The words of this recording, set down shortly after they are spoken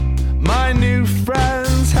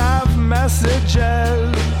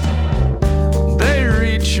messages. They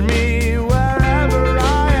reach me wherever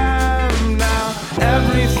I am now.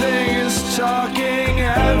 Everything is talking,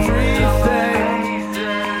 everything.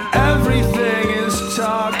 Everything is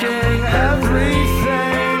talking,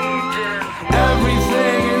 everything.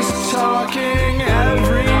 Everything is talking,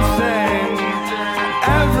 everything.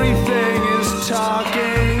 Everything is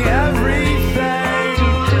talking, everything.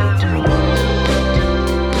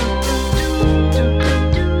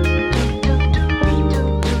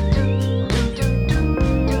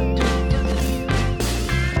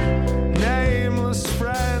 Nameless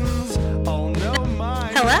friends all know my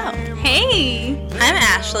Hello. name. Hey. I'm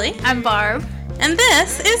Ashley. I'm Barb. And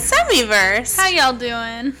this is Semiverse. How y'all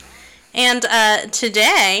doing? And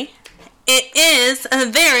today, it is a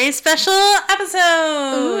very special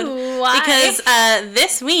episode. Ooh, why? Because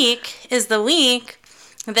this week is the week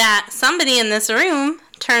that somebody in this room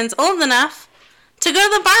turns old enough to go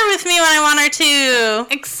to the bar with me when I want her to.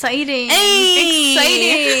 Exciting.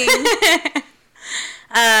 Hey. Exciting.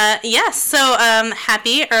 Yes, so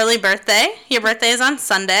happy early birthday. Your birthday is on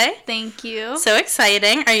Sunday. Thank you. So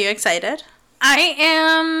exciting. Are you excited? I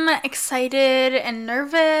am excited and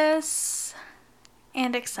nervous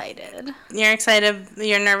and excited. You're excited,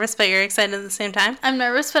 you're nervous, but you're excited at the same time? I'm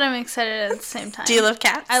nervous, but I'm excited at the same time. Do you love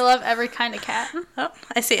cats? I love every kind of cat. Oh,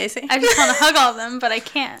 I see. I just want to hug all of them, but I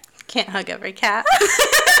can't. Can't hug every cat. Yeah,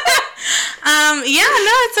 no,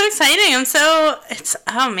 it's so exciting.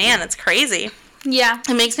 Oh man, it's crazy. Yeah.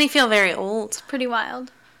 It makes me feel very old. Pretty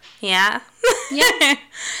wild. Yeah. Yeah.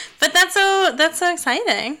 But that's so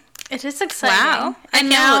exciting. It is exciting. Wow.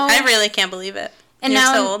 I really can't believe it. And You're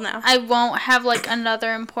now so old now. I won't have like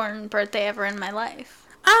another important birthday ever in my life.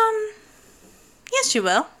 Yes, you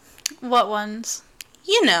will. What ones?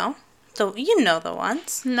 You know the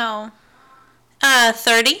ones. No.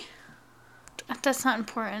 30. That's not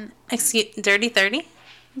important. Excuse, dirty 30?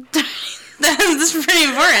 That's pretty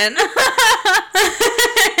important.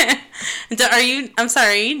 Are you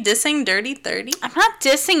dissing dirty 30? I'm not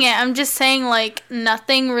dissing it. I'm just saying, like,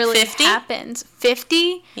 nothing really 50? happens.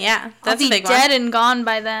 50? Yeah, I'll that's be a big dead one. and gone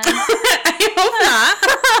by then. I hope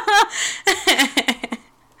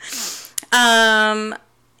not.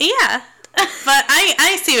 Yeah. But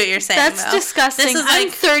I see what you're saying, That's though. disgusting. This is I'm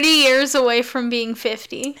like 30 years away from being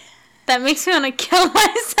 50. That makes me want to kill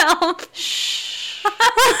myself.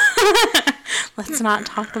 Let's not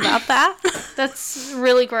talk about that. That's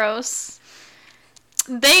really gross.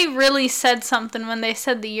 They really said something when they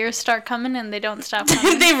said the years start coming and they don't stop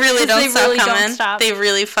coming. They really don't stop really coming. Don't stop. They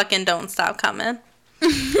really fucking don't stop coming.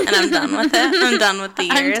 And I'm done with it. I'm done with the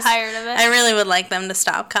years. I'm tired of it. I really would like them to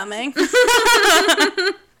stop coming.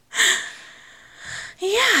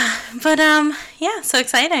 Yeah, but yeah, so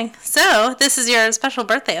exciting. So this is your special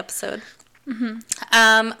birthday episode. Mm-hmm.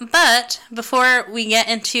 But before we get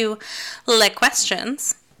into the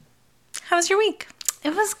questions, how was your week?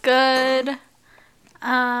 It was good.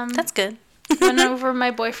 That's good. Went over my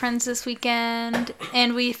boyfriend's this weekend,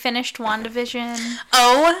 and we finished WandaVision.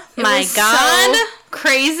 Oh my was god! So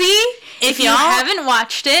crazy. If you haven't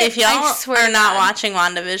watched it, if y'all I swear are not God. watching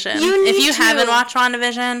WandaVision, You if need you to. haven't watched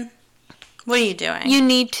WandaVision, what are you doing? You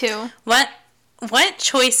need to. What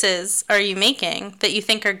choices are you making that you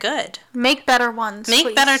think are good? Make better ones, Make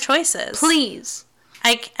please. better choices. Please.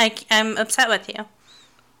 I'm upset with you.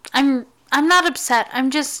 I'm not upset. I'm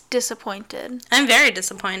just disappointed. I'm very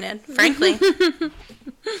disappointed, frankly.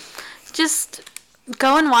 Just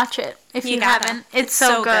go and watch it if You you gotta. haven't. It's It's so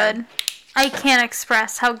so good. good. I can't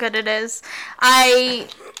express how good it is. I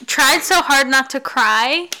tried so hard not to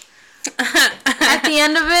cry at the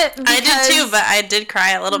end of it. I did too, but I did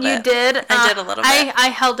cry a little bit. You did? I did a little bit. I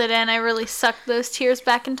held it in. I really sucked those tears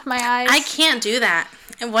back into my eyes. I can't do that.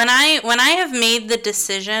 When I have made the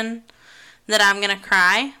decision that I'm gonna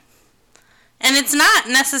cry, and it's not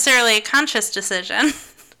necessarily a conscious decision,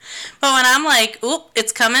 but when I'm like, oop,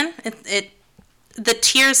 it's coming, the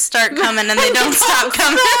tears start coming and they don't stop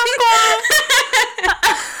coming.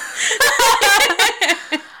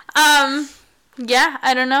 Yeah,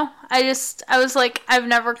 I don't know. I was like, I've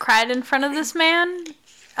never cried in front of this man.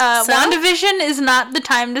 So? WandaVision is not the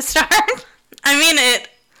time to start. I mean,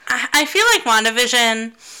 I feel like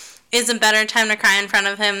WandaVision is a better time to cry in front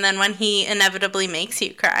of him than when he inevitably makes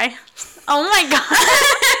you cry. Oh my god.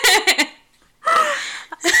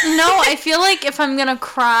 No, I feel like if I'm gonna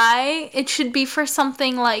cry, it should be for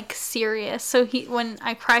something like serious. So when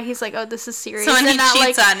I cry, he's like, "Oh, this is serious." So when he not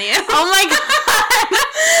cheats like, on you. Oh my god.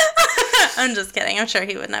 I'm just kidding. I'm sure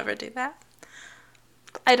he would never do that.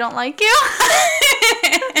 I don't like you.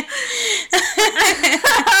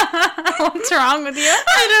 What's wrong with you?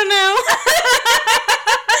 I don't know.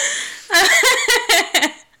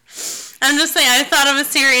 I'm just saying, I thought of a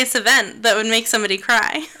serious event that would make somebody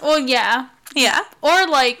cry. Well, yeah. Yeah. Or,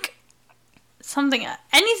 like,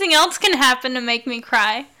 anything else can happen to make me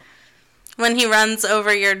cry. When he runs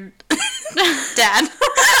over your dad.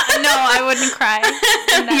 No, I wouldn't cry.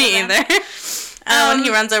 Me either. When he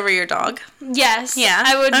runs over your dog. Yes. Yeah.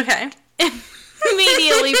 I would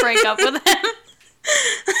immediately break up with him.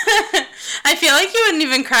 I feel like you wouldn't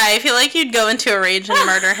even cry. I feel like you'd go into a rage and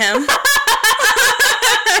murder him.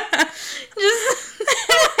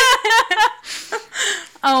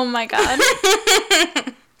 Oh my god.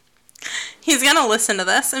 He's gonna listen to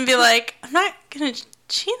this and be like, I'm not gonna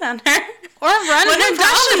cheat on her. Or run What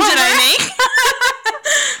impression did I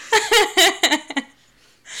make?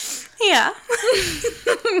 Yeah.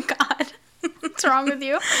 God. What's wrong with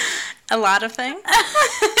you? A lot of things.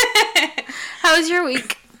 How was your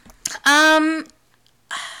week? It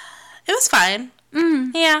was fine.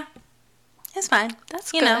 Mm. Yeah. It was fine.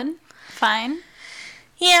 That's You good. know. Fine.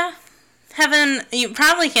 Yeah. You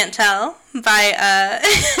probably can't tell by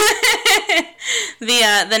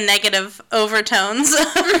the negative overtones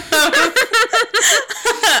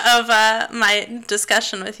of my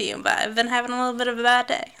discussion with you, but I've been having a little bit of a bad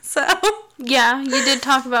day. So Yeah, you did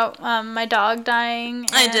talk about my dog dying.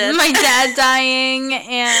 I and did. My dad dying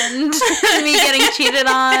and me getting cheated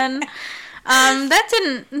on.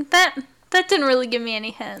 That didn't really give me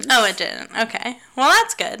any hints. Oh, it didn't. Okay. Well,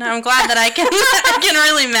 that's good. I'm glad that I can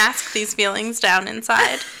really mask these feelings down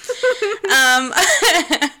inside.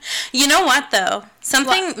 You know what, though?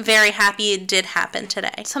 Something very happy did happen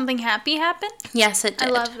today. Something happy happened? Yes, it did.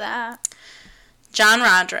 I love that. John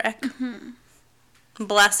Roderick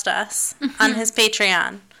blessed us on his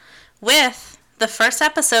Patreon with the first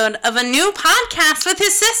episode of a new podcast with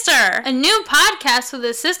his sister. A new podcast with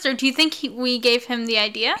his sister. Do you think we gave him the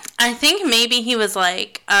idea? I think maybe he was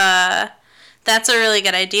like, that's a really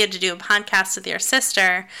good idea to do a podcast with your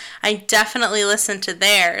sister. I definitely listened to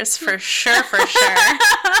theirs, for sure.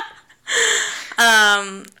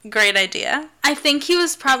 Great idea. I think he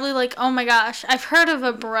was probably like, oh my gosh, I've heard of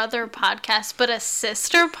a brother podcast, but a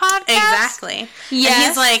sister podcast? Exactly. Yes. And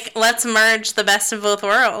he's like, let's merge the best of both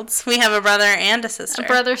worlds. We have a brother and a sister. A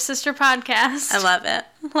brother-sister podcast. I love it.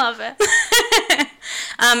 Love it.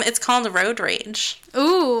 It's called Road Rage.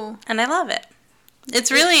 Ooh. And I love it.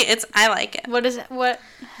 I like it. What is it? What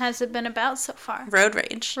has it been about so far? Road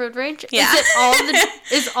Rage. Road rage? Yeah.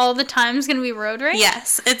 Is all the times going to be road rage?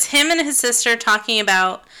 Yes. It's him and his sister talking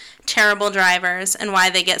about terrible drivers and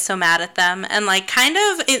why they get so mad at them. And, like, kind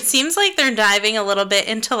of, it seems like they're diving a little bit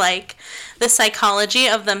into, like, the psychology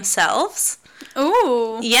of themselves.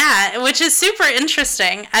 Ooh. Yeah, which is super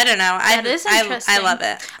interesting. I don't know. That is interesting. I love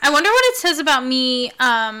it. I wonder what it says about me,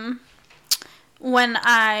 when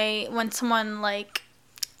someone, like,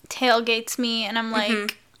 tailgates me and I'm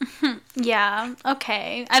like, yeah,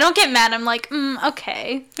 okay. I don't get mad. I'm like,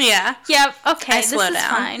 okay. Yeah. Yep, okay, I slow this is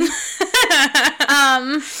down. fine.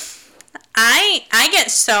 I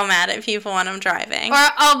get so mad at people when I'm driving. Or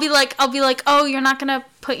I'll be like, oh, you're not gonna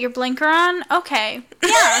put your blinker on? Okay.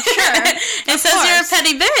 Yeah, sure. It says course. you're a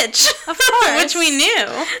petty bitch. Of course. Which we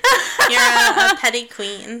knew. You're a petty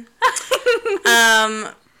queen.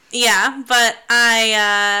 Yeah, but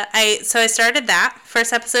so I started that.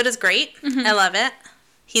 First episode is great. I love it.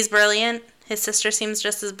 He's brilliant. His sister seems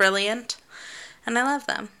just as brilliant. And I love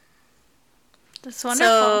them. That's wonderful.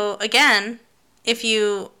 So, again, if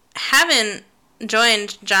you haven't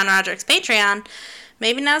joined John Roderick's Patreon,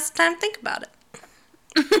 maybe now's the time to think about it.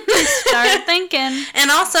 Start thinking. And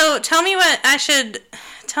also, tell me what I should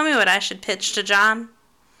pitch to John.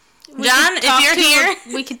 John, if you're here,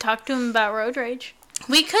 we could talk to him about road rage.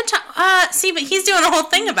 we could talk. See, but he's doing a whole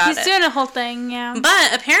thing about it. He's doing a whole thing, yeah.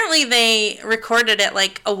 But apparently they recorded it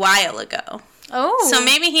like a while ago. Oh. So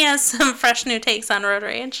maybe he has some fresh new takes on road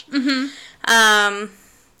rage. Mm-hmm.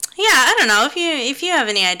 Yeah, I don't know if you have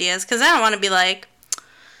any ideas, because I don't want to be like,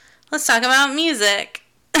 let's talk about music.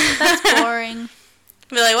 That's boring.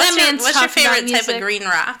 Be like, what's your talks favorite about type of green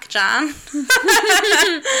rock, John?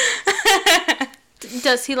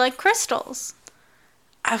 Does he like crystals?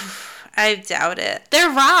 I doubt it.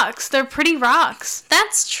 They're rocks. They're pretty rocks.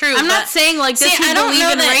 That's true. I'm not saying like does he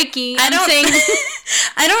believe in Reiki. I'm saying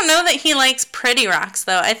I don't know that he likes pretty rocks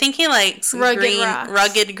though. I think he likes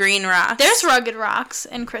rugged green rocks. There's rugged rocks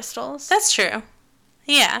and crystals. That's true.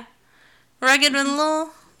 Yeah, rugged with a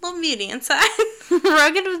little beauty inside.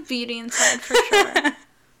 Rugged with beauty inside for sure.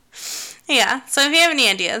 Yeah. So if you have any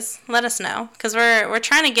ideas, let us know, because we're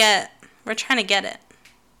trying to get it.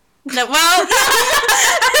 No, well, we're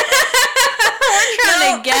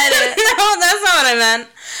trying to get it. No, that's not what I meant.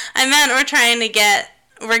 I meant we're trying to get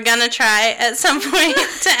we're gonna try at some point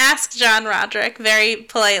to ask John Roderick very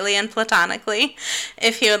politely and platonically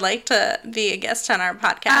if he would like to be a guest on our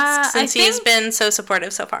podcast, since he's been so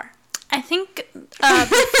supportive so far. I think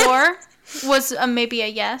before was maybe a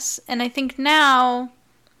yes, and I think now,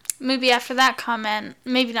 maybe after that comment,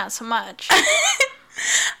 maybe not so much.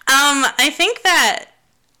 I think that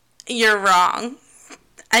you're wrong.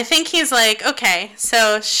 I think he's like, okay,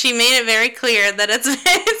 so she made it very clear that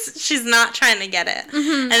she's not trying to get it.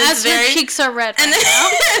 Mm-hmm. And it's as her cheeks are red right now.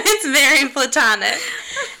 It's very platonic.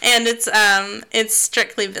 And it's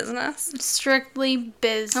strictly business. Strictly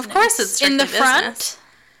business. Of course it's strictly business. In the front?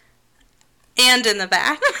 And in the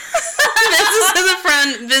back. Business in the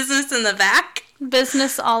front, business in the back.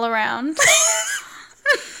 Business all around.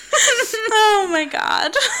 Oh my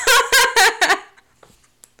god.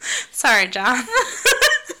 Sorry, John.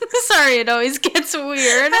 Sorry, it always gets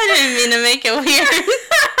weird. I didn't mean to make it weird.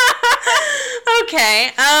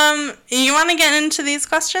 Okay. You want to get into these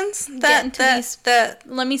questions?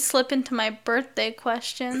 Let me slip into my birthday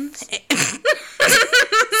questions.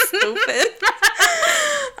 Stupid.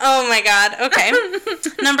 Oh my god. Okay.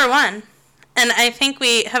 Number 1. And I think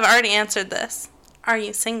we have already answered this. Are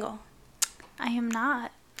you single? I am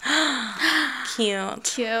not.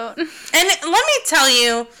 Cute. And let me tell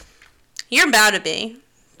you, you're about to be.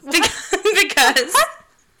 Because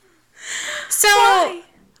so why?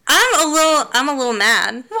 I'm a little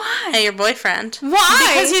mad. Why? At your boyfriend.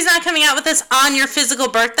 Why? Because he's not coming out with us on your physical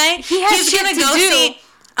birthday. He's gonna shit to go do. see.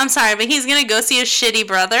 I'm sorry, but he's gonna go see his shitty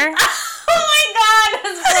brother. Oh my god,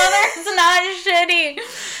 his brother's not shitty.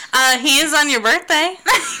 He is on your birthday.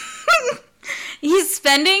 He's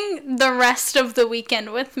spending the rest of the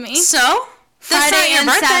weekend with me. So? Friday and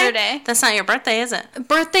Saturday. That's not your birthday, is it?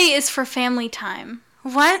 Birthday is for family time.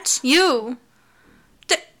 What? You.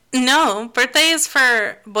 No, birthday is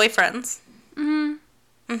for boyfriends.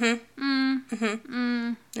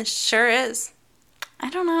 It sure is. I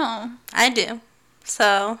don't know. I do.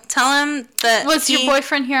 So, tell him that Was your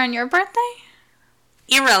boyfriend here on your birthday?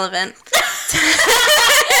 Irrelevant.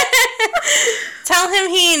 Tell him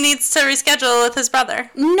he needs to reschedule with his brother.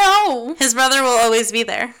 No. His brother will always be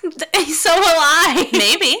there. So will I.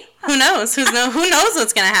 Maybe. Who knows? Who knows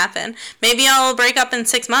what's going to happen? Maybe I'll break up in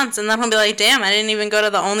 6 months and then he'll be like, damn, I didn't even go to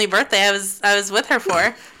the only birthday I was with her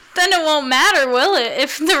for. Then it won't matter, will it,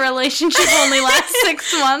 if the relationship only lasts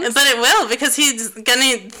 6 months? But it will, because he's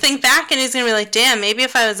going to think back and he's going to be like, damn, maybe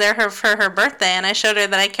if I was there for her birthday and I showed her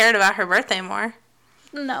that I cared about her birthday more.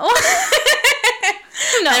 No.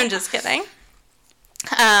 No. I'm just kidding.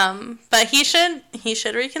 But he should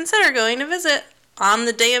reconsider going to visit on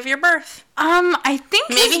the day of your birth. I think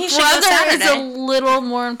maybe his he should go brother is a Saturday. little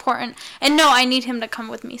more important. And no, I need him to come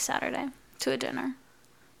with me Saturday to a dinner.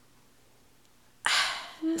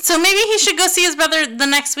 So maybe he should go see his brother the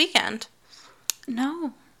next weekend.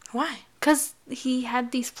 No. Why? Because he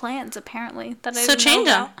had these plans, apparently, that I So didn't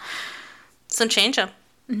know about. change him.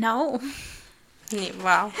 No.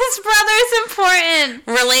 Wow. His brother's important.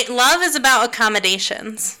 Love is about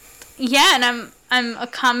accommodations. Yeah, and I'm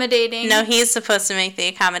accommodating. No, he's supposed to make the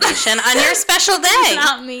accommodation on your special day.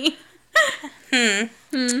 Not me.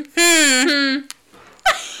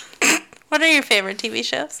 What are your favorite TV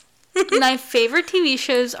shows? My favorite TV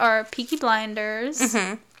shows are Peaky Blinders.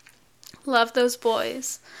 Mm-hmm. Love those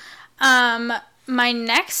boys. My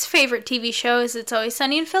next favorite TV show is It's Always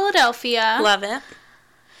Sunny in Philadelphia. Love it.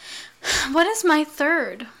 What is my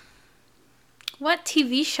third? What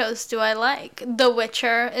TV shows do I like? The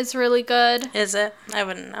Witcher is really good. Is it? I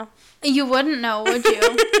wouldn't know. You wouldn't know, would you?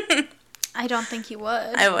 I don't think you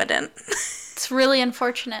would. I wouldn't. It's really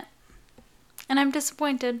unfortunate. And I'm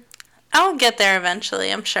disappointed. I'll get there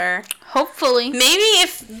eventually, I'm sure. Hopefully. Maybe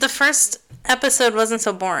if the first episode wasn't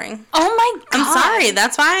so boring. Oh my god. I'm sorry.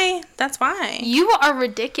 That's why. You are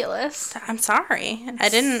ridiculous. I'm sorry. I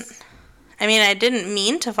didn't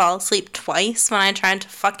mean to fall asleep twice when I tried to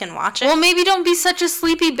fucking watch it. Well, maybe don't be such a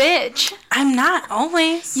sleepy bitch. I'm not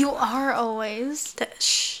always. You are always.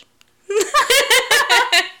 Shh.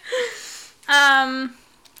 The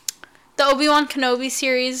Obi-Wan Kenobi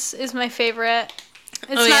series is my favorite.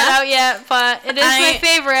 It's Oh, not yeah? out yet, but it is my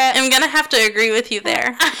favorite. I'm gonna have to agree with you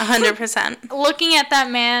there. 100%. Looking at that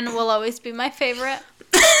man will always be my favorite.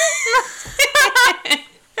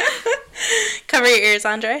 Cover your ears,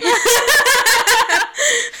 Andre.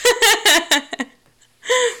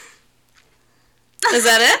 Is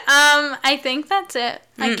that it? I think that's it.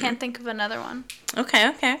 I can't think of another one.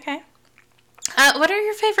 Okay. What are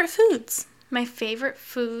your favorite foods? My favorite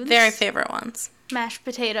foods. Very favorite ones. Mashed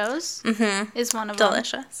potatoes Mm-hmm. is one of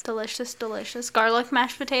Delicious. them. Delicious. Garlic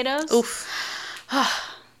mashed potatoes. Oof.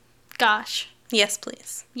 Gosh. Yes,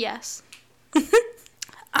 please. Yes.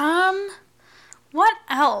 What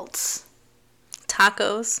else?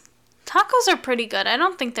 Tacos. Tacos are pretty good. I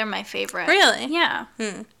don't think they're my favorite. Really? Yeah.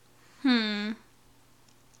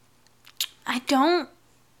 I don't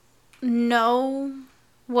know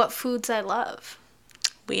what foods I love.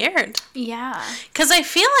 Weird. Yeah. Because I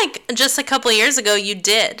feel like just a couple years ago you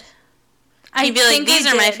did. You'd be like, these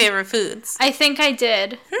are my favorite foods. I think I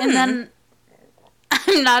did. And then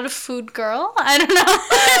I'm not a food girl. I don't know.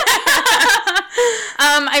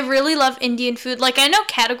 I really love Indian food. Like, I know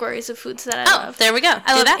categories of foods that I love. There we go.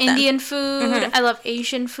 I love Indian food. I love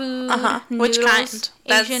Asian food. Which kind?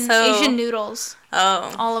 Asian noodles.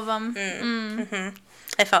 Oh. All of them.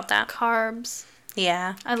 I felt that. Carbs.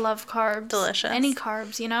 Yeah. I love carbs. Delicious. Any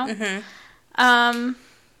carbs, you know?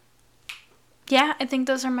 Yeah, I think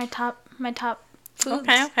those are my top foods.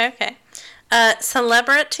 Okay.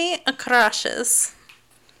 Celebrity crushes.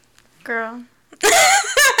 Girl.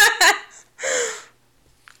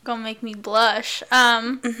 Gonna make me blush.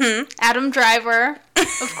 Adam Driver,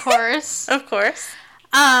 of course. Of course.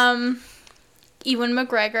 Ewan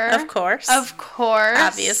McGregor. Of course.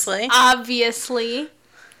 Obviously.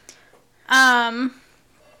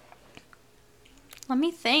 Let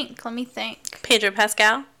me think. Pedro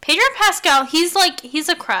Pascal. He's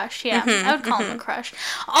a crush, yeah. I would call him a crush.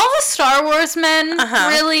 All the Star Wars men,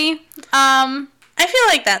 really. I feel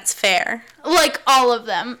like that's fair. Like, all of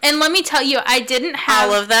them. And let me tell you, I didn't have...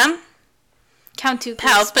 All of them? Count Dooku.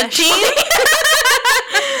 Palpatine?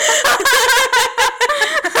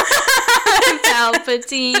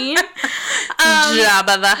 Palpatine.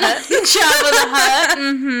 Jabba the Hutt.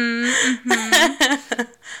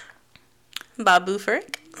 Babu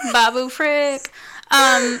Frick.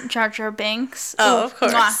 Jar Jar Binks. Oh, of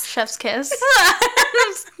course. Mwah, chef's kiss.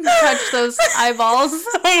 Touch those eyeballs.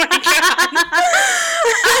 Oh my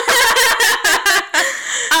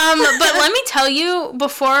god. But let me tell you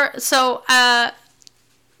before, so, I've,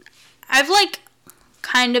 like,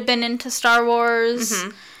 kind of been into Star Wars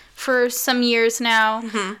for some years now.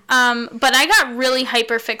 But I got really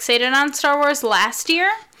hyper fixated on Star Wars last year.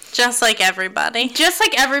 Just like everybody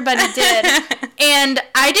did. And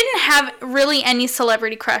I didn't have really any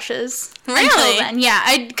celebrity crushes until then.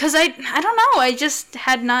 Yeah, because I don't know, I just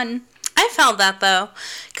had none. I felt that, though.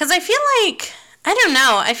 Because I feel like, I don't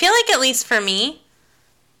know, I feel like at least for me,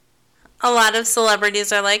 a lot of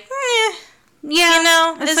celebrities are like, Yeah, you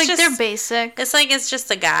know, it's like just, they're basic. It's like it's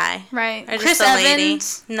just a guy. Right. Or Chris just a lady.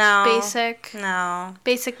 Evans. No. Basic. No.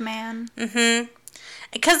 Basic man.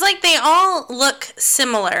 Because, like, they all look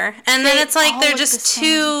similar. And then it's like they're just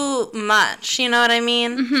too much. You know what I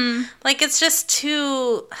mean? Like, it's just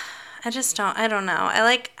too... I don't know. I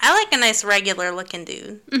like a nice regular looking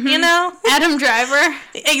dude. You know? Adam Driver.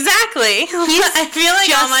 Exactly. I feel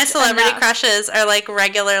like all my celebrity crushes are, like,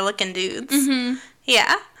 regular looking dudes.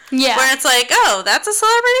 Yeah. Yeah. Where it's like, oh, that's a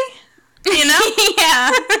celebrity? You know?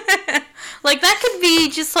 Yeah. Like, that could be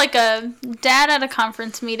just, like, a dad at a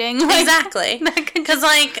conference meeting. Like, exactly. Because,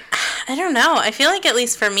 like, I don't know. I feel like, at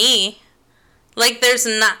least for me, like, there's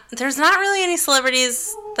not really any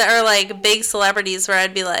celebrities that are, like, big celebrities where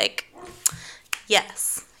I'd be like,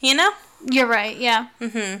 yes. You know? You're right, yeah.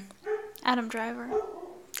 Adam Driver.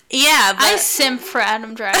 Yeah, but... I simp for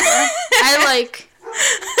Adam Driver. I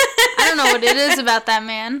don't know what it is about that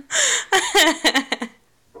man.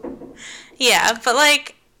 Yeah, but,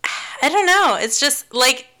 like... I don't know. It's just,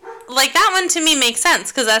 like that one to me makes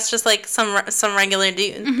sense, because that's just, like, some regular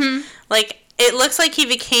dude. Like, it looks like he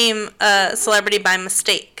became a celebrity by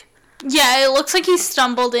mistake. Yeah, it looks like he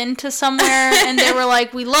stumbled into somewhere, and they were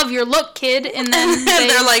like, we love your look, kid, and then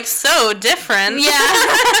they're like, so different. Yeah,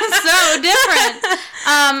 so different.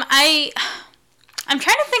 I'm trying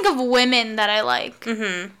to think of women that I like.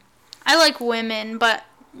 I like women, but...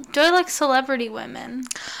 do I like celebrity women?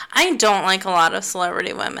 I don't like a lot of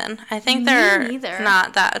celebrity women. I think they're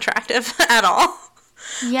not that attractive at all.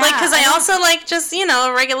 Yeah. Like, because I also like just, you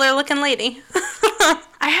know, a regular looking lady.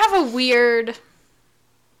 I have a weird...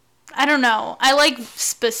 I don't know. I like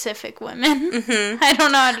specific women. I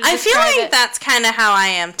don't know how to describe I feel like that's kind of how I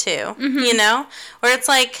am, too. You know? Where it's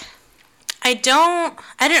like... I don't,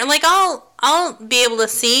 like, I'll be able to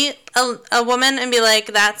see a woman and be like,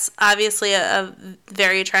 that's obviously a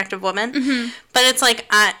very attractive woman. But it's like,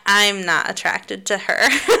 I'm not attracted to her.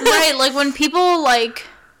 Right, like, when people, like,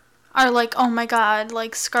 are like, oh my god,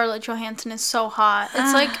 like, Scarlett Johansson is so hot.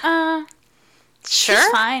 It's like, sure. She's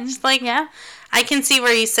fine. Just like, yeah. I can see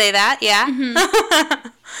where you say that, yeah.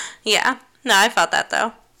 Yeah. No, I felt that,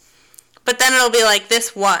 though. But then it'll be like,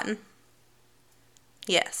 this one.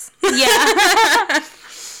 Yes. Yeah.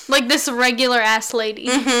 Like this regular ass lady.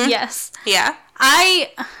 Mm-hmm. Yes. Yeah.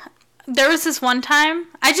 There was this one time,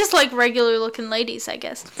 I just like regular looking ladies, I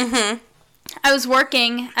guess. Mm-hmm. I was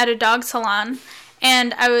working at a dog salon,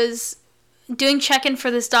 and I was doing check-in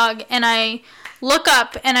for this dog, and I look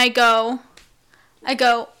up, and I go,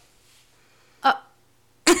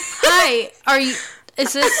 hi,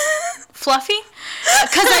 is this Fluffy?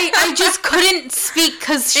 Because I just couldn't speak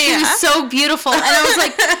because she was so beautiful, and I was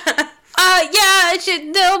like, yeah,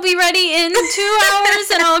 they'll be ready in 2 hours,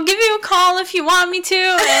 and I'll give you a call if you want me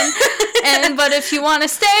to, but if you want to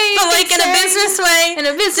stay, but like in a business way,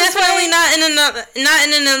 definitely not in a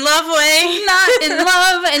love way, not in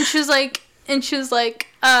love. And she was like,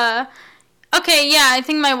 okay, yeah, I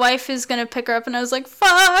think my wife is gonna pick her up, and I was like,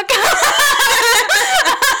 fuck.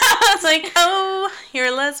 I was like, oh, you're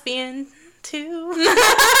a lesbian too.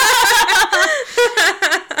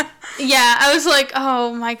 Yeah, I was like,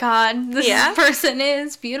 oh my god, this person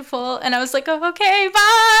is beautiful. And I was like, oh, okay,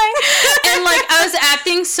 bye. And like, I was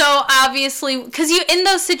acting so obviously, because in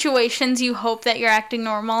those situations, you hope that you're acting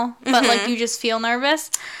normal, but like, you just feel nervous.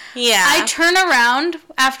 Yeah. I turn around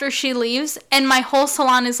after she leaves, and my whole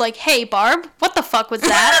salon is like, hey, Barb, what the fuck was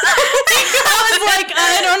that? I was like,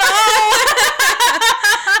 I don't know.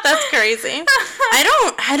 That's crazy. I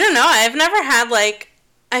don't know. I've never had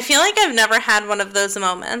I feel like I've never had one of those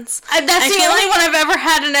moments. That's the only one I've ever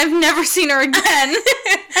had, and I've never seen her again.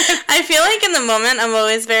 I feel like in the moment, I'm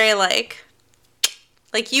always very like,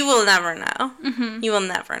 you will never know. Mm-hmm. You will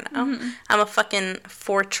never know. Mm-hmm. I'm a fucking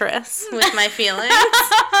fortress with my feelings.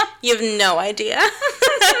 You have no idea.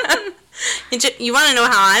 You want to know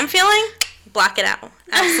how I'm feeling? Block it out.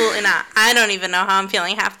 Absolutely not. I don't even know how I'm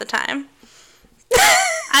feeling half the time.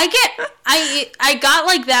 I got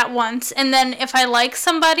like that once, and then if I like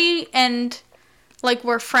somebody and like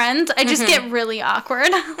we're friends, I just get really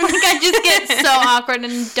awkward. Like I just get so awkward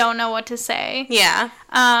and don't know what to say. Yeah.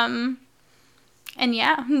 And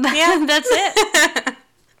that's it.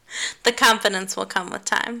 The confidence will come with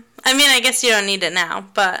time. I mean, I guess you don't need it now,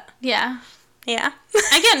 but yeah.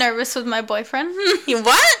 I get nervous with my boyfriend. You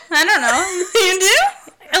what? I don't know. You do?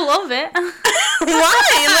 A little bit.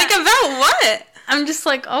 Why? Like about what? I'm just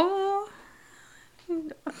like, oh. I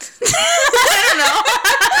don't know.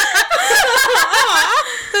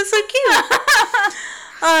 That's so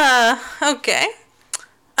cute. Okay.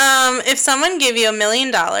 If someone gave you $1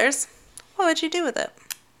 million, what would you do with it?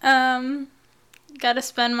 Gotta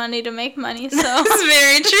spend money to make money, so. That's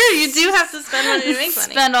very true. You do have to spend money to make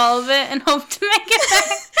money. Spend all of it and hope to make it back.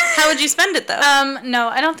 How would you spend it, though? No,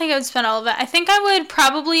 I don't think I would spend all of it. I think I would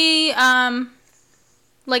probably,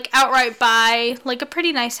 like, outright buy, like, a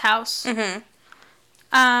pretty nice house. Mm-hmm.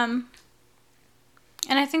 And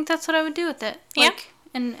I think that's what I would do with it. Like,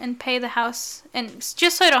 and pay the house. And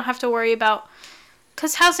just so I don't have to worry about,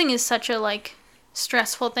 because housing is such a, like,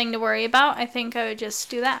 stressful thing to worry about, I think I would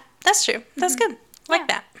just do that. That's true. That's good. Like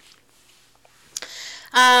that.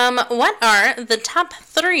 What are the top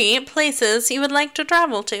 3 places you would like to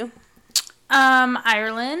travel to?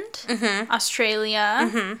 Ireland,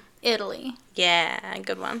 Australia, Italy. Yeah,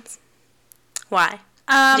 good ones. Why?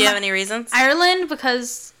 Do you have any reasons? Ireland,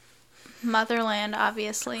 because motherland,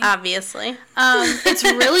 obviously. It's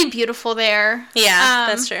really beautiful there. Yeah,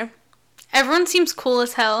 that's true. Everyone seems cool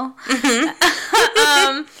as hell.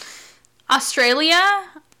 Australia,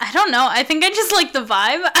 I don't know. I think I just like the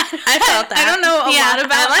vibe. I felt that. I don't know a lot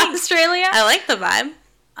about Australia. I like the vibe.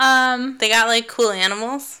 They got, like, cool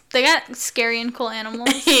animals. They got scary and cool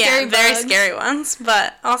animals. Yeah, very scary ones,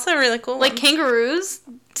 but also really cool like ones. Kangaroos,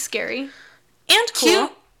 scary. And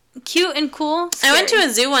cool. Cute and cool, scary. I went to a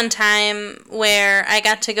zoo one time where I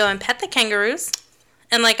got to go and pet the kangaroos.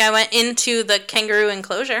 And, like, I went into the kangaroo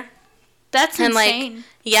enclosure. That's insane. Like,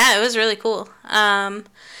 yeah, it was really cool.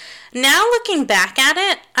 Now looking back at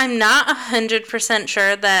it, I'm not 100%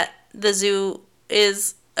 sure that the zoo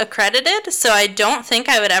is accredited, so I don't think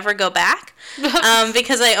I would ever go back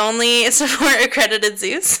because I only support accredited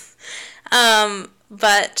zoos.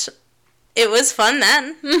 But it was fun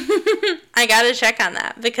then. I gotta check on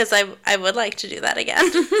that because I would like to do that again.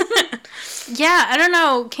 Yeah, I don't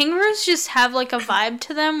know. Kangaroos just have like a vibe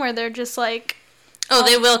to them where they're just like, oh,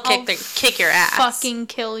 they will kick your ass. Fucking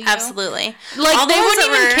kill you. Absolutely. Like, they wouldn't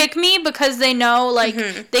even kick me because they know, like,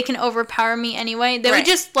 they can overpower me anyway. They would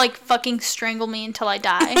just, like, fucking strangle me until I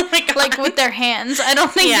die. Oh my God. Like, with their hands. I don't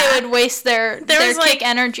think they would waste their kick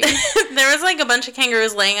energy. There was, like, a bunch of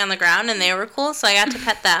kangaroos laying on the ground, and they were cool, so I got to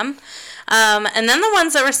pet them. And then the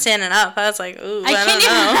ones that were standing up, I was like, ooh, I don't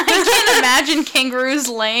know. I can't imagine kangaroos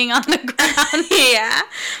laying on the ground. Yeah.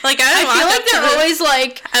 Like, I feel like they're always,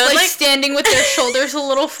 like standing with their shoulders a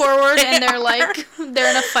little forward, and they're, like, they're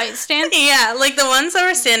in a fight stance. Yeah, like, the ones that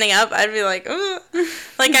were standing up, I'd be like, ooh.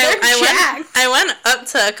 Like, I went up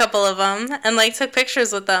to a couple of them and, like, took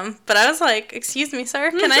pictures with them. But I was like, excuse me, sir,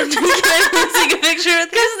 can I take a picture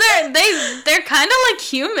with you? Because they're kind of like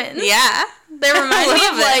humans. Yeah. They remind me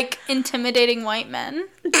of, like, intimidating white men.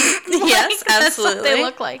 Yes, absolutely. That's what they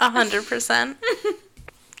look like. 100%.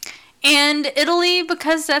 And Italy,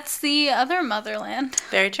 because that's the other motherland.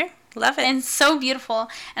 Very true. Love it. And so beautiful.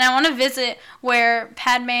 And I want to visit where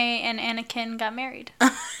Padme and Anakin got married.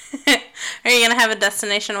 Are you going to have a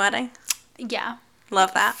destination wedding? Yeah.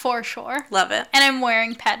 Love that. For sure. Love it. And I'm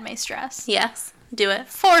wearing Padme's dress. Yes. Do it.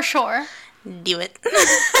 For sure. Do it.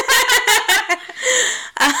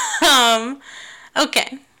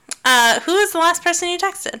 Okay. Who was the last person you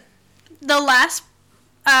texted? The last,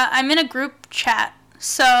 I'm in a group chat.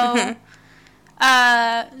 So,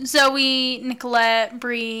 Zoe, Nicolette,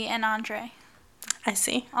 Bree, and Andre. I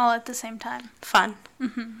see. All at the same time. Fun.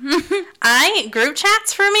 Group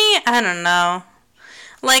chats for me, I don't know.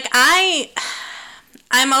 Like,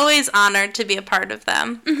 I'm always honored to be a part of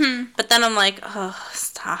them. Mm-hmm. But then I'm like, oh,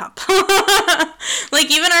 stop. Like,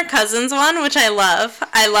 even our cousins one, which I love.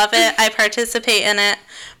 I love it. I participate in it.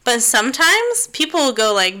 But sometimes people will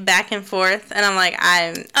go, like, back and forth, and I'm like,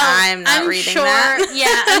 I'm not reading that.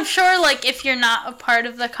 Yeah, I'm sure, like, if you're not a part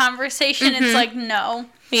of the conversation, it's like, no.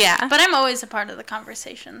 Yeah. But I'm always a part of the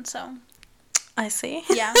conversation, so. I see.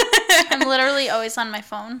 Yeah. I'm literally always on my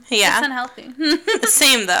phone. Yeah. It's unhealthy.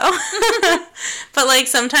 Same, though. But, like,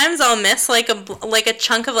 sometimes I'll miss, like, a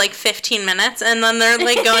chunk of, like, 15 minutes, and then they're,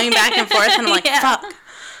 like, going back and forth, and I'm like, fuck.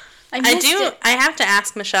 I have to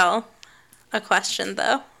ask Michelle a question,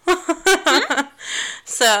 though.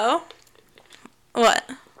 So, what?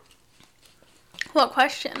 What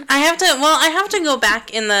question? I have to go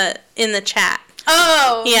back in the chat.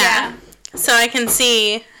 Oh, yeah. So I can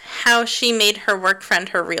see how she made her work friend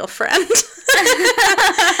her real friend.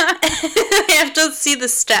 I have to see the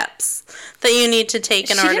steps that you need to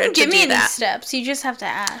take in order to do that. She didn't give me any steps. You just have to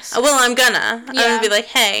ask. Well, I'm gonna be like,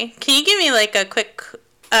 hey, can you give me like a quick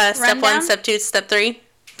step 1, step 2, step 3,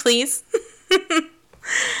 please?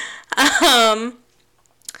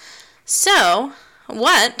 So,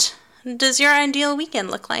 what does your ideal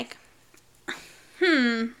weekend look like?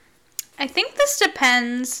 I think this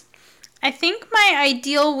depends. I think my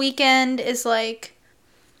ideal weekend is like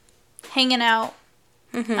hanging out,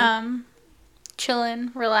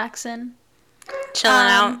 chilling, relaxing. Chilling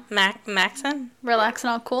out, maxing? Relaxing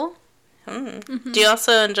all cool. Do you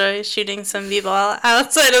also enjoy shooting some b-ball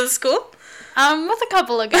outside of the school? With a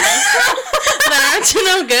couple of guys. That aren't you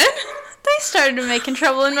no good? They started making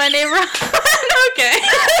trouble in my neighborhood. Okay.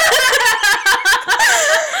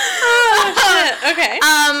 Oh, shit. Okay.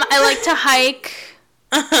 I like to hike.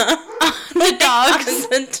 The dogs.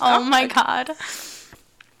 The dogs. Oh my god.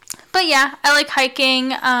 But yeah, I like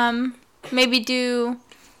hiking. Maybe do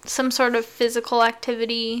some sort of physical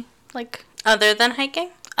activity, like other than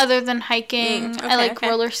hiking. I like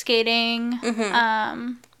roller skating.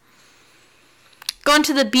 Going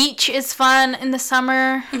to the beach is fun in the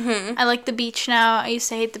summer. I like the beach now. I used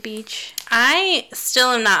to hate the beach. I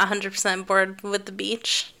still am not 100% bored with the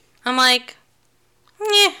beach. I'm like,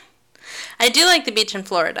 yeah. I do like the beach in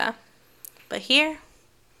Florida. But here,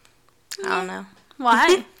 I don't know.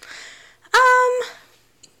 Why? I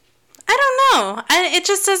don't know. It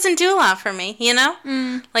just doesn't do a lot for me, you know?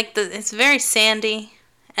 Like, it's very sandy,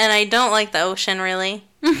 and I don't like the ocean, really.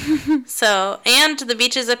 So, and the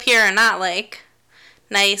beaches up here are not, like,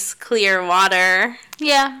 nice, clear water.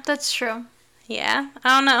 Yeah, that's true. Yeah,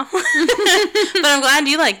 I don't know. But I'm glad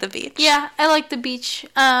you like the beach. Yeah, I like the beach.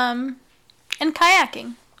 And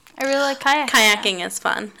kayaking. I really like kayaking. Kayaking is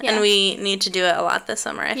fun. Yeah. And we need to do it a lot this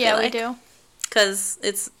summer, I feel like. Yeah, we do. Because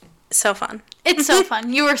it's so fun. It's so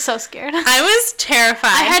fun. You were so scared. I was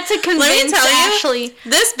terrified. I had to convince Ashley.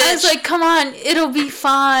 This bitch. I was like, come on, it'll be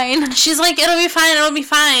fine. She's like, it'll be fine.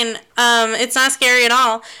 It's not scary at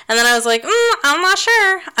all. And then I was like, I'm not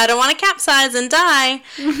sure. I don't want to capsize and die.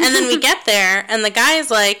 And then we get there, and the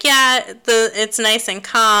guy's like, yeah, it's nice and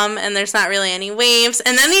calm, and there's not really any waves.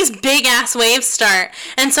 And then these big-ass waves start.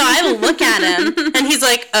 And so I look at him, and he's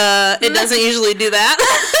like, it doesn't usually do that.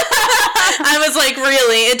 I was like,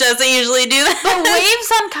 really? It doesn't usually do that? But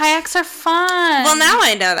waves on kayaks are fun. Well, now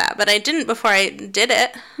I know that, but I didn't before I did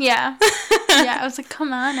it. Yeah. Yeah, I was like,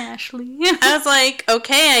 come on, Ashley. I was like,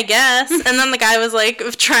 okay, I guess. yes. And then the guy was like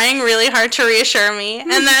trying really hard to reassure me. And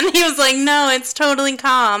then he was like, no, it's totally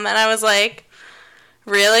calm. And I was like,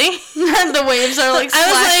 really? The waves are like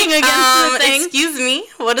splashing against the thing. Excuse me,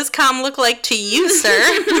 what does calm look like to you,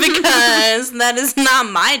 sir? Because that is not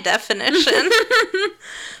my definition.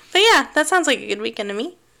 But yeah, that sounds like a good weekend to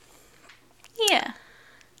me. Yeah.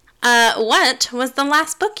 What was the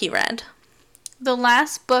last book you read? The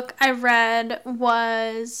last book I read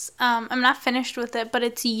was, I'm not finished with it, but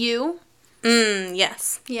it's You.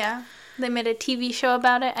 Yes. Yeah. They made a TV show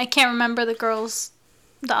about it. I can't remember the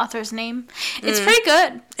author's name. It's pretty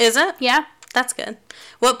good. Is it? Yeah. That's good.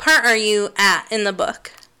 What part are you at in the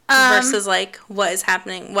book? Versus, like, what is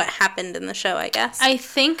happening, what happened in the show, I guess. I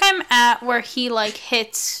think I'm at where he, like,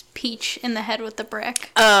 hits Peach in the head with the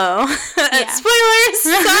brick. Oh. Yeah. Spoilers!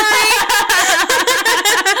 Sorry!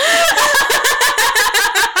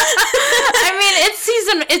 I mean,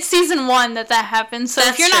 it's season 1 that happens, so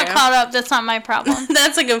That's if you're not true. caught up, that's not my problem.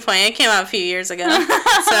 That's a good point. It came out a few years ago.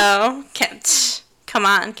 So, come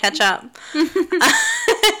on, catch up.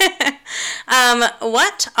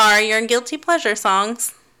 What are your guilty pleasure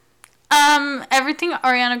songs? Everything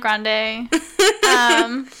Ariana Grande.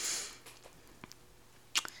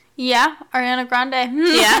 Yeah, Ariana Grande.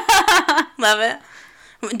 Yeah. Love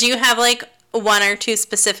it. Do you have, like, one or two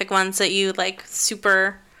specific ones that you, like,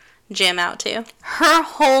 super jam out to? Her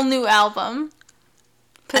whole new album,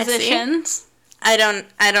 I see. Positions. I don't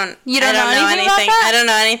You don't know anything anything. about that? I don't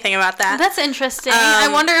know anything about that. That's interesting. I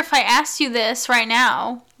wonder if I asked you this right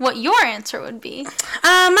now, what your answer would be.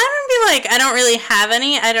 Mine would be like, I don't really have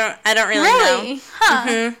any. I don't really know. Really? Huh.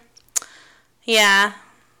 Mm-hmm. Yeah.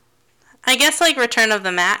 I guess, like, Return of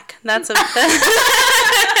the Mac. That's a...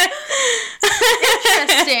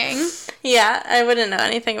 Interesting. Yeah, I wouldn't know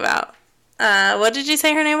anything about. What did you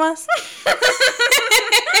say her name was?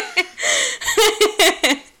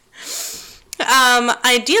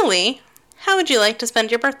 Ideally, how would you like to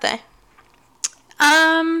spend your birthday?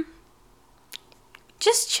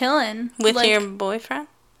 Just chilling. With Like, your boyfriend?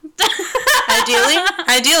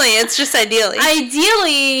 Ideally, it's just ideally.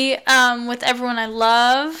 Ideally, with everyone I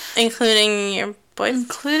love. Including your boyfriend?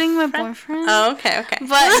 Including my boyfriend. Oh, okay. But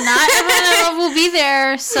not everyone I love will be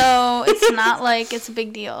there, so it's not like it's a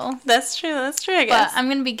big deal. That's true, I But guess. I'm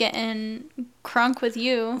going to be getting crunk with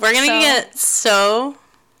you. We're gonna get so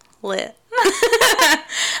lit.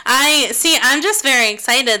 I'm just very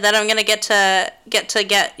excited that I'm gonna get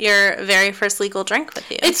your very first legal drink with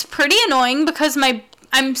you. It's pretty annoying because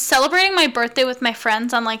I'm celebrating my birthday with my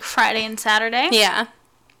friends on like Friday and Saturday. Yeah.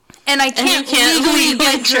 And I can't legally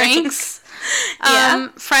get drinks. Yeah.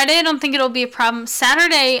 Friday, I don't think it'll be a problem.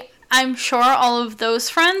 Saturday, I'm sure all of those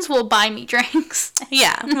friends will buy me drinks.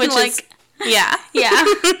 Yeah, which Like- is yeah. Yeah.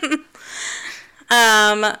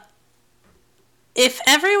 If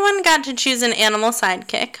everyone got to choose an animal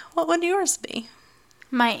sidekick, what would yours be?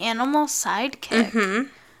 My animal sidekick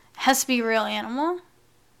has to be a real animal.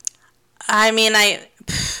 I mean,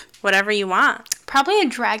 whatever you want. Probably a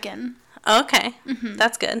dragon. Okay,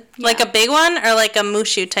 that's good. Like a big one or like a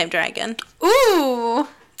Mushu type dragon? Ooh,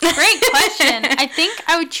 great question. I think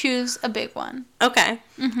I would choose a big one. Okay.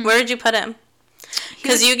 Where would you put him?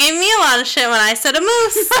 Because you gave me a lot of shit when I said a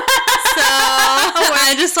moose. So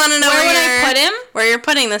I just want to know Where would I put him? Where you're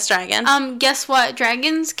putting this dragon. Guess what?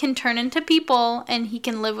 Dragons can turn into people, and he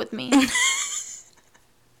can live with me.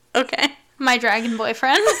 Okay. My dragon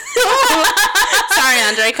boyfriend. Sorry,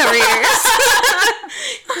 Andre, cover your ears.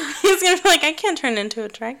 He's gonna be like, I can't turn into a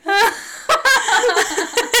dragon.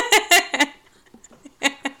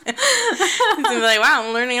 He's gonna be like, wow,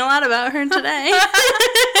 I'm learning a lot about her today.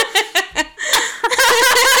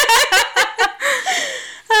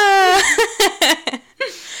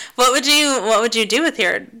 What would you do with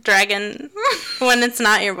your dragon when it's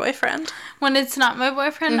not your boyfriend? When it's not my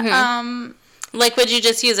boyfriend, Like, would you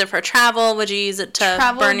just use it for travel? Would you use it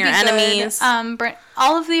to burn your enemies?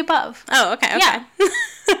 All of the above. Oh, okay. Yeah.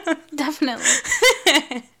 Definitely.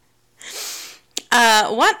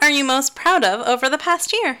 What are you most proud of over the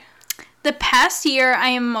past year? The past year, I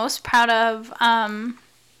am most proud of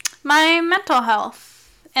my mental health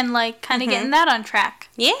and, like, kind of getting that on track.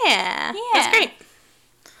 Yeah. That's great.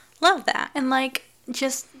 Love that. And, like,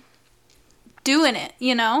 just doing it,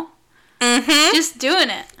 you know? Mm-hmm. Just doing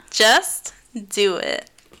it. Just do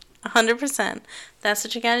it. 100%. That's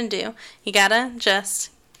what you gotta do. You gotta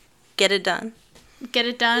just get it done. Get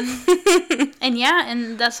it done. And, yeah,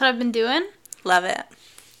 and that's what I've been doing. Love it.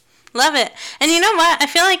 Love it. And you know what? I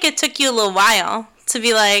feel like it took you a little while to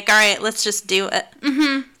be like, all right, let's just do it.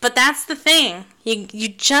 But that's the thing. You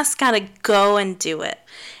just got to go and do it.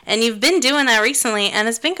 And you've been doing that recently, and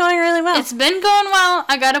it's been going really well. It's been going well.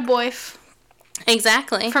 I got a boyf.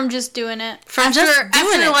 Exactly. From just doing it.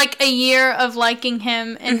 After like a year of liking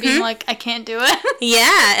him and being like, I can't do it.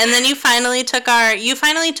 Yeah, and then you finally took our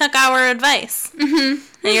advice.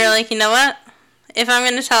 Mm-hmm. And you're like, you know what? If I'm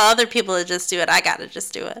going to tell other people to just do it, I got to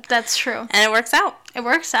just do it. That's true. And it works out. It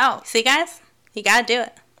works out. See, guys? You got to do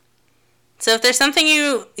it. So if there's something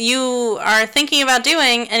you are thinking about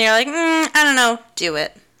doing and you're like, I don't know, do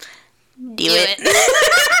it. Do it.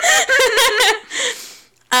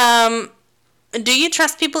 Do you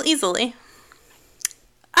trust people easily?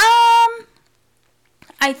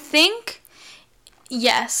 I think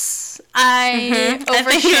yes. I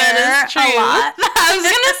overshare a lot. I was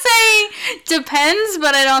gonna say depends,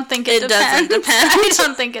 but I don't think it depends. Doesn't depend. I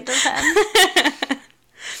don't think it depends.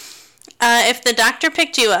 If the doctor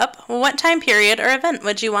picked you up, what time period or event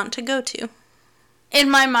would you want to go to? In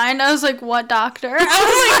my mind, I was like, what doctor?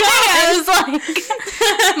 I was like,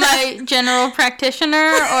 my general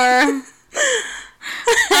practitioner or...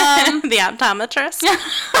 the optometrist?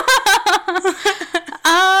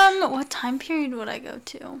 What time period would I go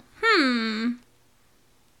to?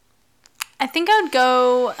 I think I would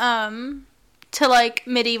go, to, like,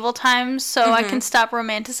 medieval times so I can stop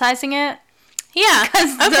romanticizing it. Yeah.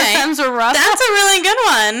 Because those times were rough. That's a really good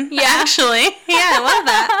one. Yeah. Actually. Yeah, I love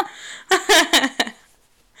that.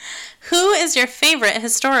 Who is your favorite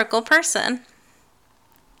historical person?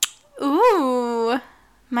 Ooh,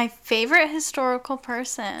 my favorite historical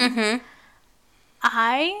person. Mm-hmm.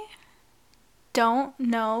 I don't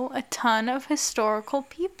know a ton of historical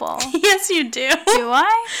people. Yes, you do. Do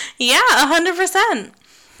I? Yeah, 100%.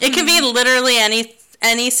 It could be literally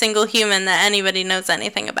any single human that anybody knows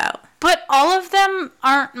anything about. But all of them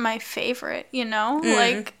aren't my favorite, you know?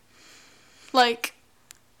 Like,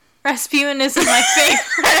 Rasputin isn't my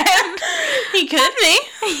favorite. He could be.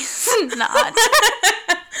 He's not.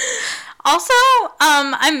 Also,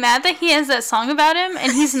 I'm mad that he has that song about him,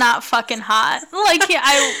 and he's not fucking hot. Like,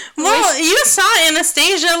 you saw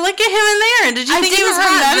Anastasia. Look at him in there. Did you think he was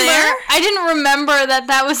hot there? I didn't remember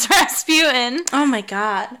that was Rasputin. Oh my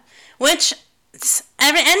god. Which,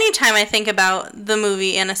 anytime I think about the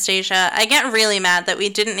movie Anastasia, I get really mad that we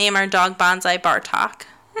didn't name our dog Bonsai Bartok.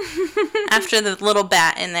 After the little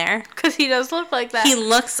bat in there. Because he does look like that. He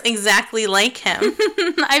looks exactly like him.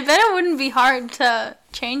 I bet it wouldn't be hard to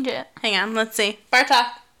change it. Hang on, let's see. Bartok.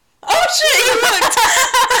 Oh shit, he looked!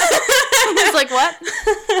 He's like, what?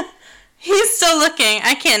 He's still looking.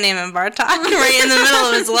 I can't name him Bartok right in the middle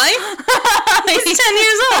of his life. He's 10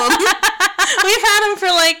 years old. We've had him for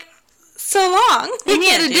like so long. And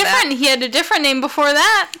he had a different name before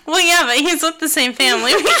that. Well, yeah, but he's with the same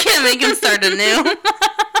family. We can't make him start anew.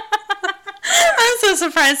 I'm so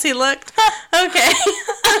surprised he looked. Okay.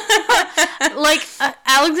 Like,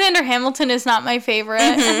 Alexander Hamilton is not my favorite.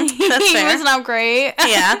 Mm-hmm. That's fair. He was not great.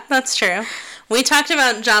 Yeah, that's true. We talked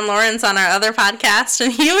about John Lawrence on our other podcast,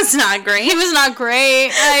 and he was not great. He was not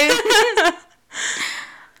great.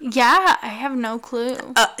 Yeah, I have no clue.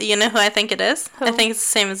 You know who I think it is? Who? I think it's the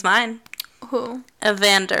same as mine. Who?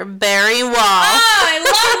 Evander Barry Wall. Oh, I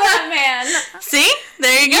love that man. See?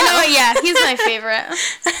 There you go. You know what? Yeah, he's my favorite.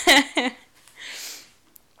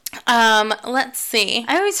 Let's see.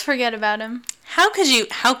 I always forget about him. How could you?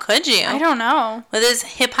 I don't know. With his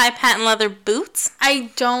hip-high patent leather boots? I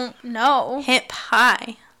don't know.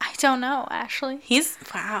 Hip-high. I don't know, Ashley.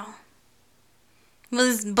 Wow. With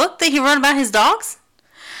his book that he wrote about his dogs?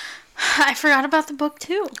 I forgot about the book,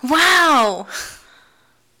 too. Wow.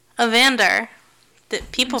 Evander.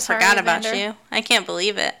 People forgot Evander. about you. I can't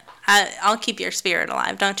believe it. I'll keep your spirit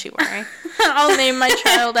alive. Don't you worry. I'll name my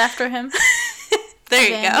child after him. There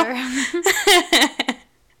Evander. you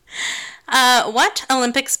go. What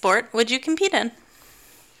Olympic sport would you compete in?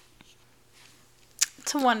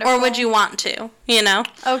 It's wonderful. Or would you want to, you know?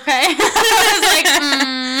 Okay. I was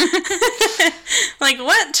like, Like,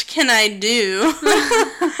 what can I do?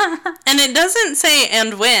 And it doesn't say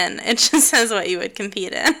and win. It just says what you would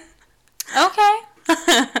compete in. Okay.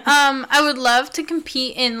 I would love to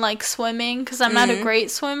compete in, like, swimming, because I'm not a great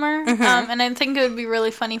swimmer. And I think it would be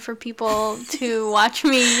really funny for people to watch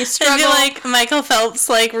me struggle. It'd be like Michael Phelps,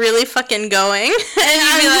 like, really fucking going. And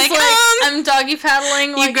you'd be like, I'm doggy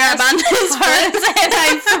paddling. You grab onto his foot and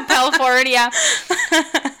I propel forward, yeah.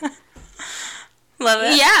 Love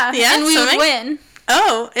it. Yeah, and we swimming? would win.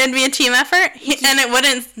 Oh, it'd be a team effort? And it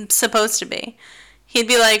wouldn't supposed to be. He'd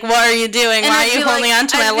be like, what are you doing? Why are you holding on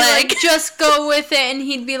to my leg? Like, just go with it. And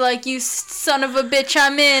he'd be like, you son of a bitch,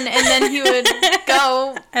 I'm in. And then he would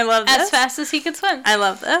go I love this. as fast as he could swim. I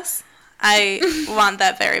love this. I want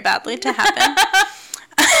that very badly to happen.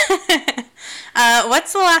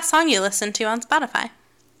 What's the last song you listened to on Spotify?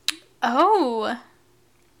 Oh,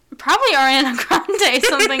 probably Ariana Grande,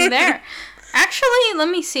 something there. Actually, let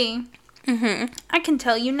me see. I can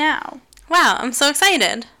tell you now. Wow, I'm so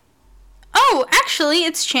excited. Oh, actually,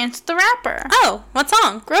 it's Chance the Rapper. Oh, what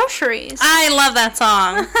song? Groceries. I love that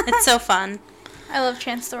song. It's so fun. I love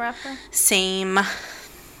Chance the Rapper. Same.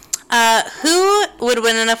 Who would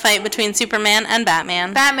win in a fight between Superman and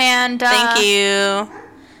Batman? Batman, duh. Thank you.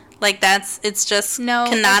 Like, it's just No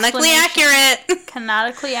canonically explanation. accurate.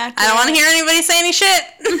 Canonically accurate. I don't want to hear anybody say any shit.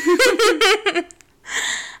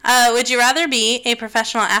 Would you rather be a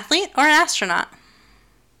professional athlete or an astronaut?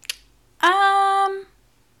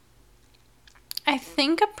 I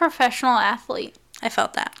think a professional athlete. I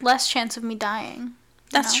felt that. Less chance of me dying.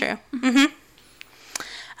 That's true.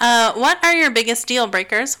 What are your biggest deal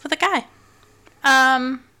breakers with a guy?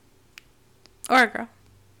 Or a girl?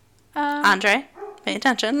 Andre, pay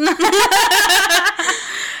attention.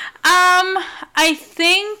 I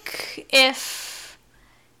think if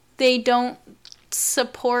they don't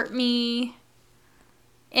support me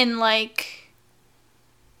in, like,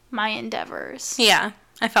 my endeavors. Yeah,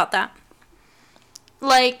 I felt that.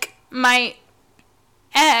 Like, my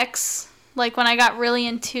ex, like, when I got really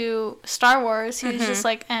into Star Wars, he was just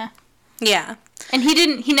like, eh. Yeah. And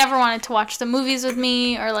he never wanted to watch the movies with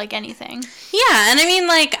me or, like, anything. Yeah, and I mean,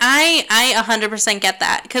 like, I 100% get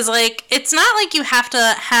that. Because, like, it's not like you have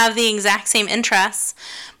to have the exact same interests.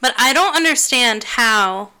 But I don't understand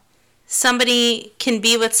how somebody can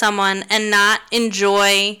be with someone and not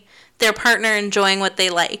enjoy their partner enjoying what they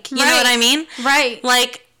like. You know what I mean? Right.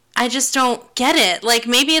 Like, I just don't get it. Like,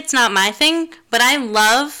 maybe it's not my thing, but I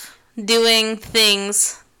love doing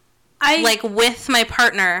things, like, with my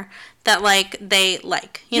partner that, like, they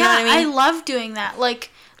like. You know what I mean? I love doing that. Like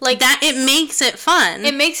that, it makes it fun.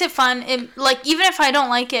 It makes it fun. It, like, even if I don't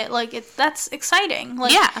like it, like, that's exciting.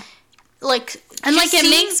 Like, yeah. Like, and, like, it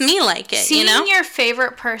makes me like it, you know? Seeing your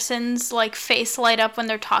favorite person's, like, face light up when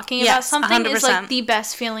they're talking about something 100%. is, like, the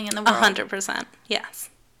best feeling in the world. 100%. Yes.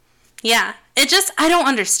 Yeah. It just, I don't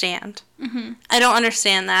understand. I don't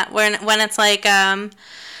understand that. When it's like, no,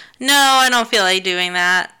 I don't feel like doing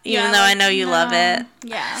that, even though I know you love it.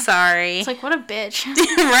 Yeah. Sorry. It's like, what a bitch.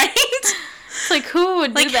 Right? It's like, who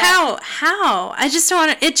would do that? Like, how? I just don't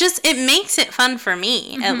want to, it makes it fun for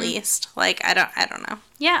me, at least. Like, I don't know.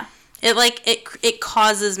 Yeah. It, like, it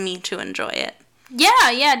causes me to enjoy it.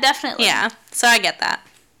 Yeah, definitely. Yeah. So I get that.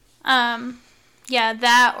 Yeah,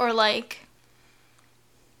 that or, like,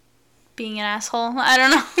 being an asshole. I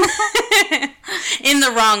don't know. In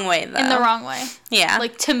the wrong way, though. In the wrong way. Yeah.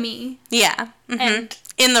 Like, to me. Yeah. And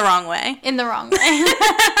in the wrong way. In the wrong way.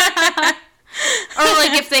 Or,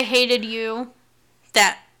 like, if they hated you.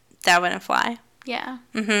 That wouldn't fly. Yeah.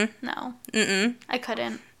 No. I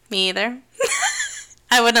couldn't. Me either.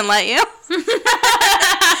 I wouldn't let you. You'd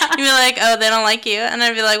be like, oh, they don't like you. And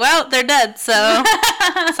I'd be like, well, they're dead, so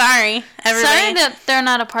sorry. Everybody. Sorry that they're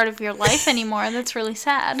not a part of your life anymore. That's really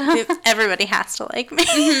sad. Everybody has to like me.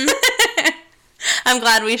 I'm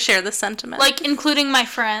glad we share the sentiment. Like, including my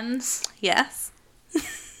friends. Yes.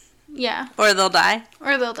 Yeah. Or they'll die.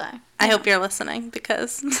 Or they'll die. I hope you're listening,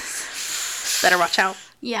 because better watch out.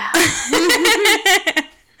 Yeah.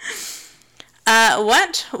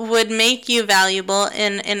 What would make you valuable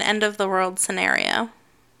in an end-of-the-world scenario?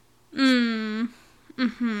 Yeah.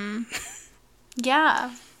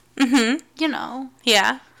 You know.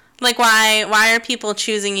 Yeah. Like, why are people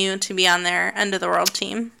choosing you to be on their end-of-the-world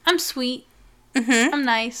team? I'm sweet. I'm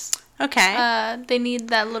nice. Okay. They need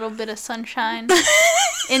that little bit of sunshine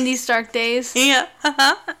in these dark days. Yeah.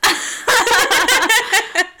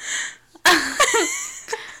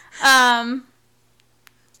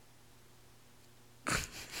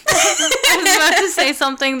 I was about to say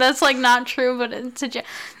something that's, like, not true, but it's a joke.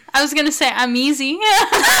 I was gonna say I'm easy.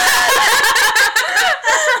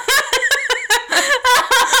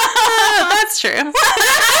 That's true.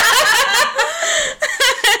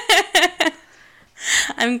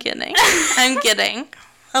 I'm kidding.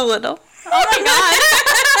 A little. Oh my god.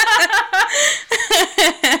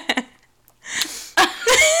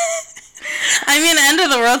 I mean, end of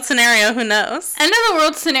the world scenario, who knows? End of the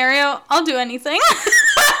world scenario, I'll do anything.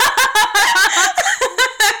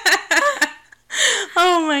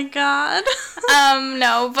 Oh my god.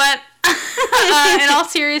 No, but in all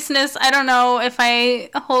seriousness, I don't know if I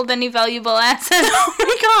hold any valuable assets. Oh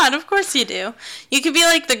my god, of course you do. You could be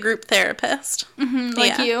like the group therapist.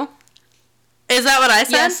 Like you. Is that what I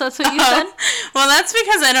said? Yes, that's what you said. Well, that's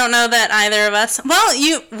because I don't know that either of us... Well,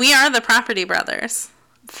 we are the Property Brothers.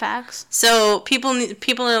 Facts. So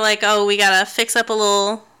people are like, oh, we gotta fix up a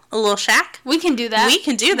little shack. We can do that. We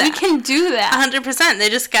can do that. We can do that. 100%. They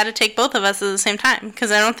just gotta take both of us at the same time,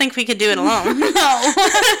 because I don't think we could do it alone. No.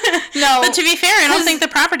 No. But to be fair, I don't think the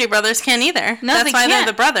Property Brothers can either. No, That's they why can't. they're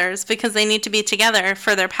the brothers, because they need to be together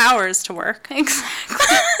for their powers to work.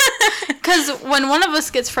 Exactly. Because when one of us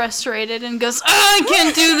gets frustrated and goes, oh, I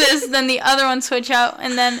can't do this, then the other one switch out,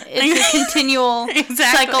 and then it's a continual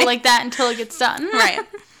cycle like that until it gets done. Right.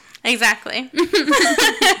 Exactly.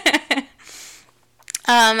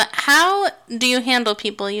 How do you handle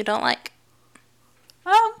people you don't like?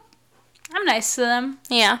 Oh, I'm nice to them.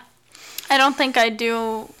 Yeah. I don't think I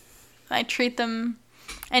treat them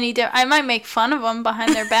any different. I might make fun of them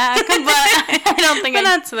behind their back, but I don't think But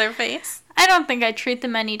not to their face. I don't think I treat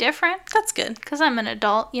them any different. That's good. Because I'm an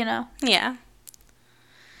adult, you know. Yeah.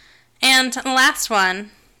 And last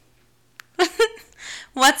one.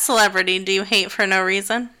 What celebrity do you hate for no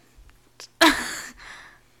reason? Who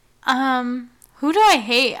do I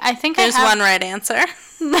hate? I think There's one right answer.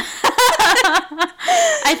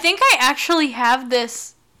 I think I actually have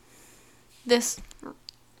this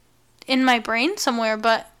in my brain somewhere,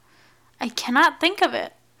 but I cannot think of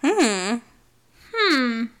it.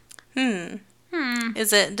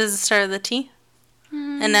 Does it start with a T?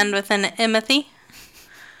 And end with an Timothy?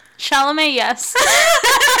 Chalamet, yes.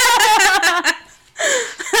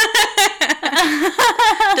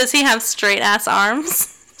 Does he have straight ass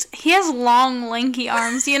arms? He has long, lanky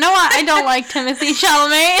arms. You know what? I don't like Timothy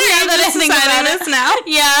Chalamet. Now that I think about it now?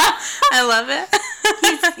 Yeah. I love it.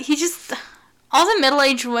 He just... All the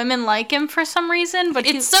middle-aged women like him for some reason, but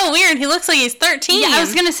It's so weird. He looks like he's 13. Yeah, I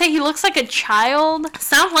was gonna say he looks like a child.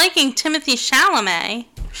 Stop liking Timothy Chalamet.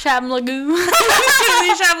 Shablagoo.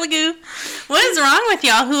 Timothy Chalamet. What is wrong with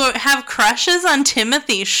y'all who have crushes on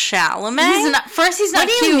Timothy Chalamet? He's not cute. What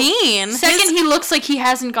do you mean? Second, he looks like he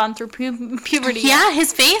hasn't gone through puberty yet. Yeah,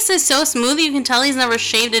 his face is so smooth you can tell he's never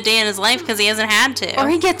shaved a day in his life because he hasn't had to. Or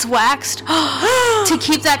he gets waxed to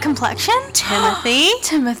keep that complexion. Timothy.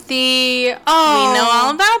 Timothy. Oh. We know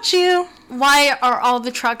all about you. Why are all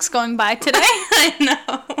the trucks going by today?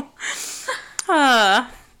 I know.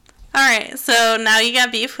 Alright, so now you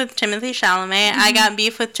got beef with Timothy Chalamet. I got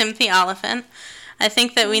beef with Timothy Oliphant. I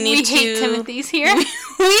think that we need to... We hate Timothy's here.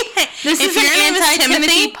 This is an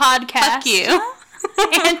anti-Timothy podcast. Fuck you.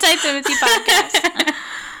 Anti-Timothy podcast.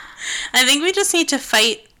 I think we just need to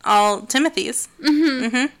fight all Timothys.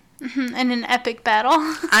 In an epic battle.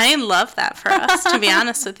 I love that for us, to be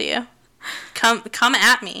honest with you. Come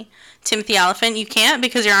at me, Timothy Oliphant. You can't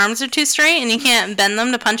because your arms are too straight and you can't bend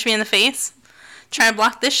them to punch me in the face. Try to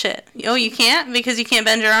block this shit. Oh, you can't because you can't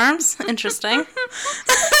bend your arms? Interesting.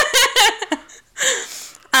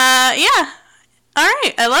 Yeah. All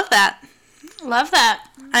right. I love that. Love that.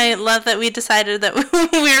 I love that we decided that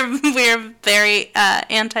we're very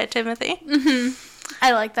anti-Timothy.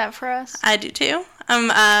 I like that for us. I do too.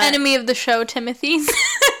 Enemy of the show, Timothy's.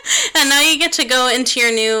 And now you get to go into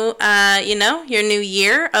your new, your new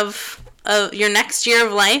year of your next year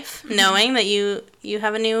of life, knowing that you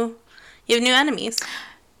have new enemies.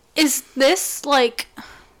 Is this like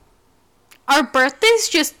our birthdays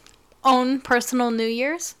just own personal New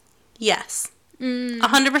Year's? Yes.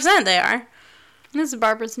 100% they are. This is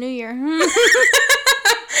Barbara's New Year.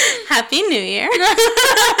 Happy New Year.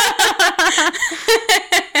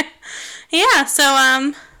 Yeah,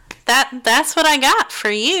 so that's what I got for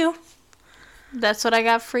you. That's what I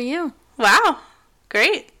got for you. Wow.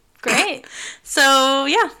 Great. So,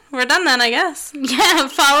 yeah, we're done then, I guess. Yeah,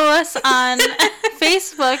 follow us on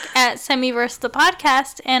Facebook at Semiverse the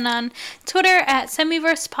Podcast and on Twitter at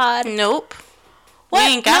SemiversePod. Nope. What?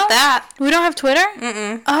 We ain't got that. We don't have Twitter?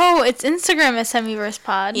 Mm-mm. Oh, it's Instagram at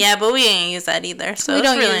SemiversePod. Yeah, but we ain't use that either, so it's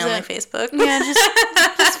really only Facebook. Yeah,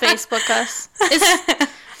 just Facebook us.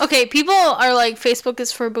 Okay, people are like, Facebook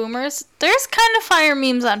is for boomers. There's kind of fire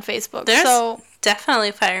memes on Facebook. There's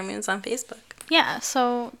definitely fire memes on Facebook. Yeah,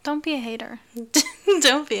 so don't be a hater.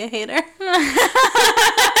 Don't be a hater.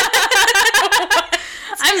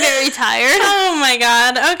 I'm very tired. Oh my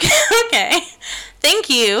god. Okay. Thank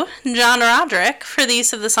you, John Roderick, for the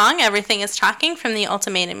use of the song Everything is Talking from the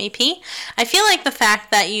Ultimatum EP. I feel like the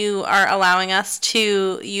fact that you are allowing us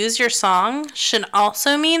to use your song should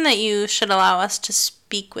also mean that you should allow us to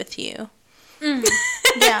speak with you.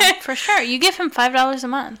 Yeah, for sure. You give him $5 a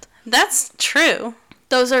month. That's true.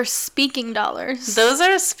 Those are speaking dollars.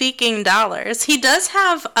 He does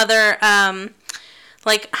have other,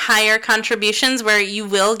 higher contributions where you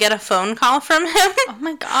will get a phone call from him. Oh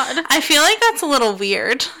my god. I feel like that's a little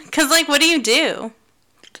weird. Because, what do you do?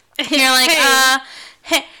 You're like,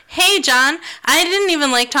 hey, John, I didn't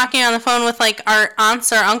even like talking on the phone with like our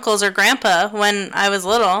aunts or uncles or grandpa when I was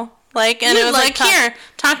little. Like, and it was like, here,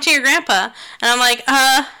 talk to your grandpa. And I'm like,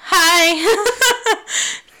 hi.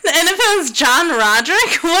 And if it was John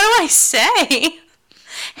Roderick, what do I say?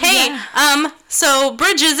 Hey, Yeah. So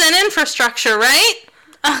bridges and infrastructure, right?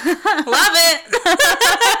 Love it.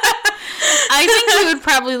 I think he would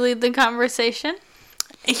probably lead the conversation.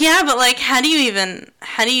 Yeah, but like, how do you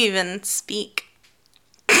even speak?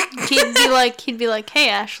 He'd be like, hey,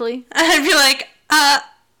 Ashley. I'd be like,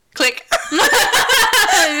 click.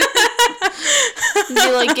 He'd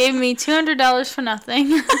be like, gave me $200 for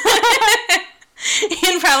nothing.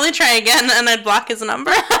 He'd probably try again, and I'd block his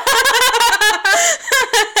number.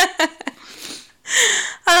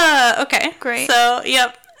 Okay. Great. So,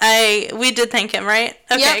 yep. We did thank him, right?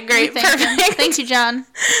 Okay, Yep, great. we thanked Perfect. him. Thank you, John.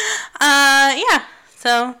 Yeah.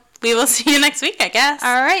 So, we will see you next week, I guess.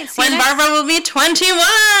 All right. See you When next- Barbara will be 21.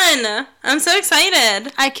 I'm so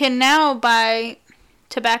excited. I can now buy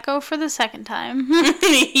tobacco for the second time.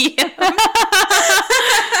 Yeah.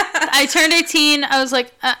 I turned 18. I was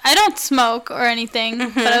like, I don't smoke or anything,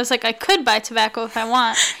 but I was like, I could buy tobacco if I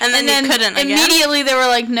want. And then you couldn't again? Immediately they were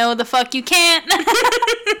like, no, the fuck you can't.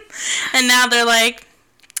 And now they're like,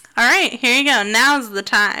 all right, here you go. Now's the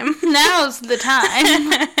time. Now's the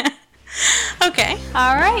time. Okay.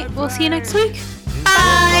 All right. We'll see you next week.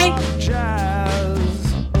 Bye. Jazz.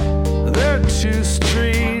 They're two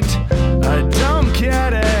streets.